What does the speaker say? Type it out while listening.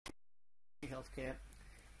Healthcare.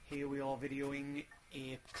 Here we are videoing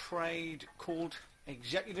a Pride Colt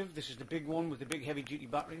Executive. This is the big one with the big heavy duty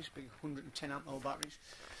batteries, big 110 amp hour batteries.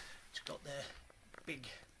 It's got the big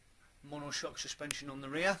monoshock suspension on the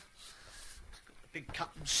rear. It's got the big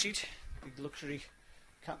captain's seat, big luxury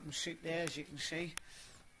captain's seat there, as you can see.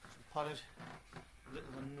 Some padded,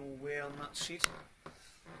 little than no wear on that seat.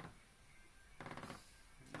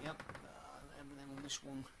 Yep, everything on this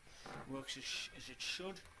one works as it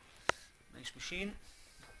should. Nice machine.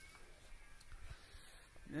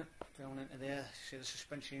 Yep, down into there, see the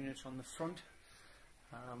suspension units on the front.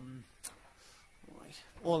 Right,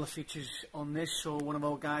 all the features on this, so one of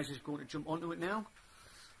our guys is going to jump onto it now. I'll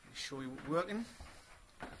show you it working.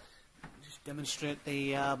 Just demonstrate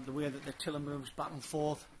the way that the tiller moves back and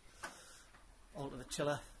forth. Onto the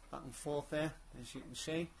tiller, back and forth there, as you can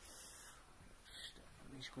see.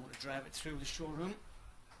 He's going to drive it through the showroom.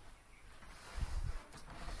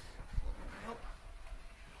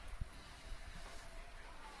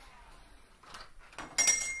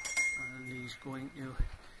 And he's going to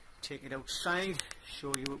take it outside,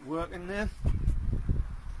 show you it working there.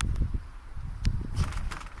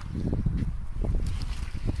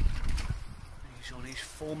 He's on his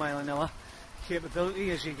 4 mile an hour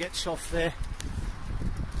capability as he gets off there.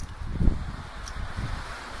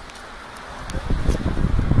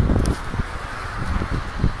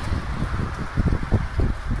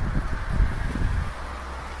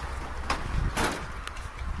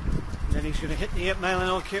 Then he's going to hit the 8 mile an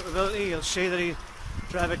hour capability. You'll see that he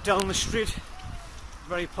drive it down the street.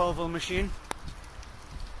 Very powerful machine.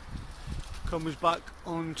 Comes back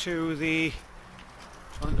onto the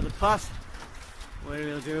path where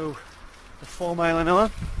he'll do the 4 mile an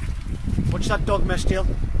hour. Watch that dog mess, Dale.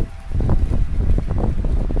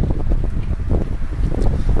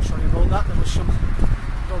 Sorry about that. There was some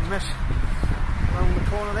dog mess around the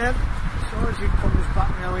corner there. So as he comes back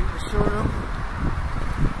now into the showroom.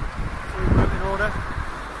 Working order.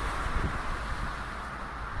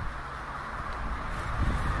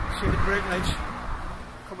 See the brake lights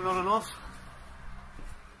coming on and off.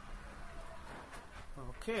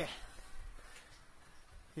 Okay,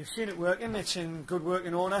 you've seen it working. It's in good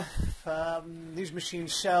working order. These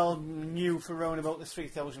machines sell new for around about the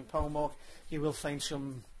 £3,000 mark. You will find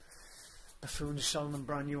some buffoons selling them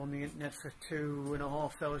brand new on the internet for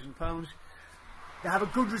 £2,500. They have a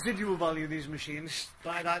good residual value, these machines.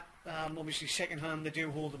 By that, obviously second hand, they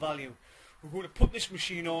do hold the value. We're going to put this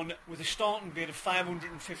machine on with a starting bid of £550.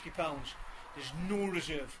 There's no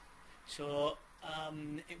reserve. So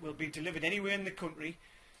it will be delivered anywhere in the country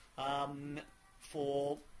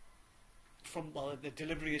well, the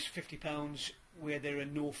delivery is £50 where there are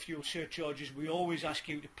no fuel surcharges. We always ask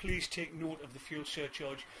you to please take note of the fuel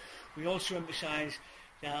surcharge. We also emphasise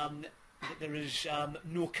that there is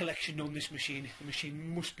no collection on this machine. The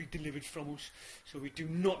machine must be delivered from us, so we do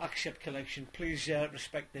not accept collection. Please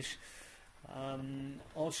respect this.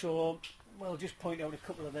 Also, well, just point out a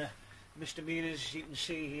couple of the misdemeanors. You can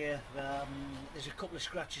see here there's a couple of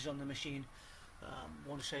scratches on the machine,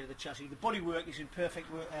 one side of the chassis. The bodywork is in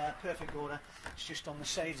perfect order. It's just on the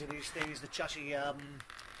sides of these things. The chassis, as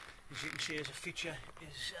you can see, as a feature,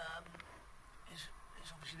 is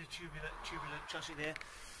obviously the tubular chassis there.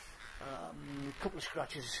 A couple of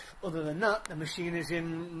scratches. Other than that, the machine is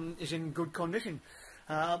in good condition.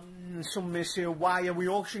 Some may say, why are we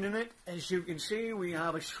auctioning it? As you can see, we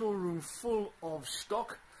have a showroom full of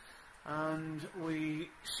stock, and we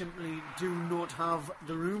simply do not have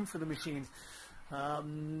the room for the machine.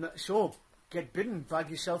 So get bidding, bag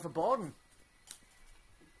yourself a bargain.